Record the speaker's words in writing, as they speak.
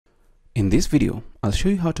In this video, I'll show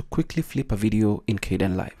you how to quickly flip a video in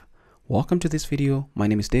Kdenlive. Welcome to this video. My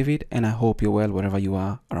name is David and I hope you're well wherever you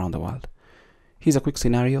are around the world. Here's a quick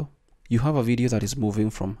scenario. You have a video that is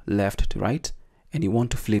moving from left to right and you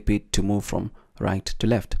want to flip it to move from right to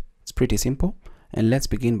left. It's pretty simple, and let's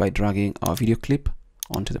begin by dragging our video clip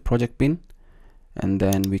onto the project bin, and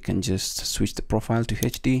then we can just switch the profile to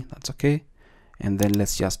HD. That's okay. And then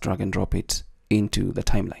let's just drag and drop it into the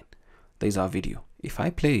timeline. There's our video. If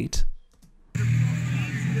I play it,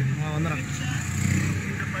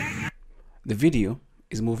 the video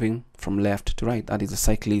is moving from left to right. That is, the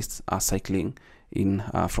cyclists are cycling in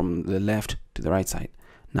from the left to the right side.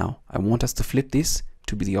 Now I want us to flip this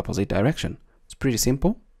to be the opposite direction. It's pretty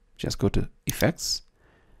simple. Just go to Effects,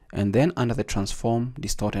 and then under the Transform,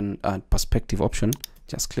 Distort and Perspective option,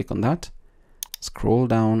 just click on that. Scroll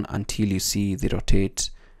down until you see the Rotate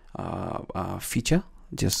feature.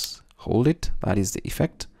 Just hold it. That is the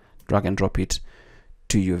effect. Drag and drop it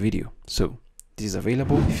to your video. So this is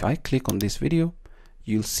available. If I click on this video,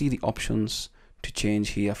 you'll see the options to change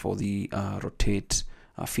here for the rotate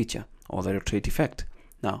feature or the rotate effect.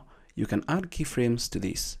 Now you can add keyframes to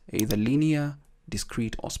this, either linear,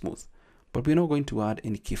 discrete or smooth, but we're not going to add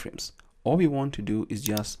any keyframes. All we want to do is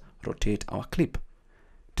just rotate our clip.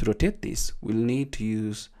 To rotate this, we'll need to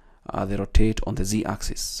use the rotate on the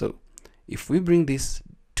z-axis. So if we bring this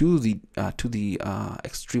to the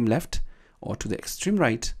extreme left or to the extreme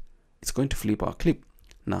right, it's going to flip our clip.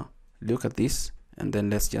 Now look at this, and then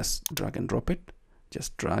let's just drag and drop it.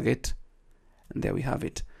 Just drag it, and there we have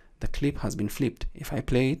it. The clip has been flipped. If I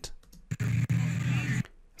play it,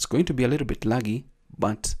 it's going to be a little bit laggy,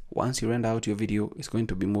 but once you render out your video, it's going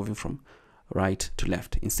to be moving from right to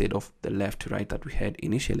left instead of the left to right that we had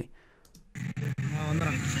initially.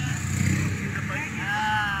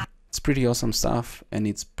 It's pretty awesome stuff, and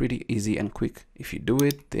it's pretty easy and quick. If you do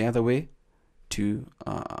it the other way to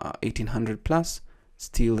 1800 plus,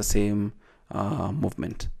 still the same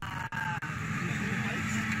movement.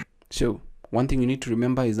 So one thing you need to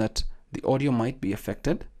remember is that the audio might be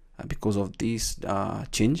affected because of this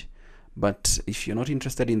change, but if you're not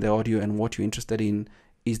interested in the audio and what you're interested in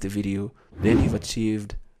is the video, then you've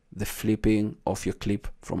achieved the flipping of your clip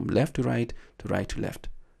from left to right to left.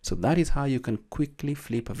 So that is how you can quickly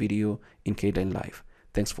flip a video in Kdenlive.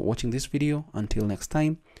 Thanks for watching this video. Until next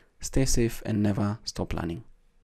time, stay safe and never stop learning.